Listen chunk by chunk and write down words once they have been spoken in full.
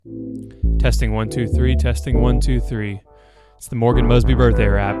Testing 1 2 3, testing 1 2 3. It's the Morgan Mosby birthday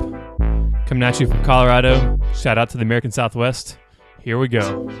rap. Coming at you from Colorado. Shout out to the American Southwest. Here we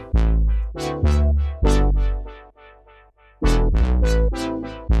go.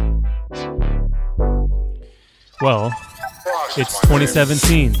 Well, it's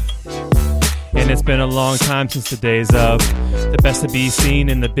 2017, and it's been a long time since the days of the best to be seen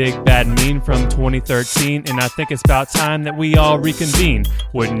and the big bad mean from 2013, and I think it's about time that we all reconvene.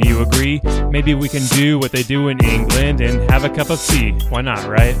 Wouldn't you agree? Maybe we can do what they do in England and have a cup of tea. Why not,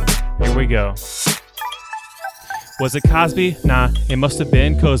 right? Here we go. Was it Cosby? Nah, it must have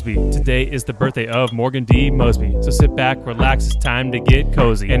been Cosby. Today is the birthday of Morgan D. Mosby. So sit back, relax, it's time to get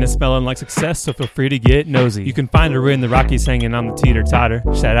cozy. And it's smelling like success, so feel free to get nosy. You can find her in the Rockies hanging on the teeter-totter.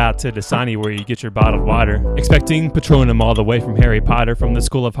 Shout out to Dasani where you get your bottled water. Expecting Patronum all the way from Harry Potter. From the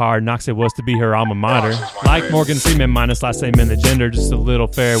School of Hard Knocks it was to be her alma mater. Like Morgan Freeman minus last name and the gender. Just a little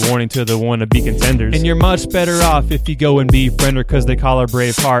fair warning to the wannabe contenders. And you're much better off if you go and befriend her, cause they call her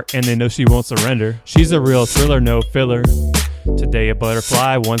Braveheart and they know she won't surrender. She's a real thriller, no filler. Today a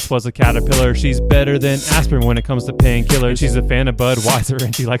butterfly, once was a caterpillar. She's better than aspirin when it comes to painkillers. She's a fan of Budweiser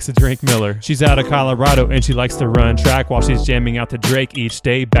and she likes to drink Miller. She's out of Colorado and she likes to run track while she's jamming out to Drake each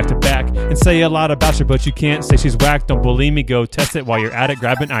day back to back. And say a lot about her, but you can't say she's whack. Don't believe me, go test it while you're at it,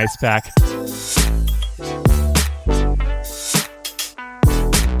 grab an ice pack.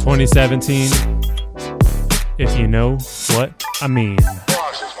 2017, if you know what I mean.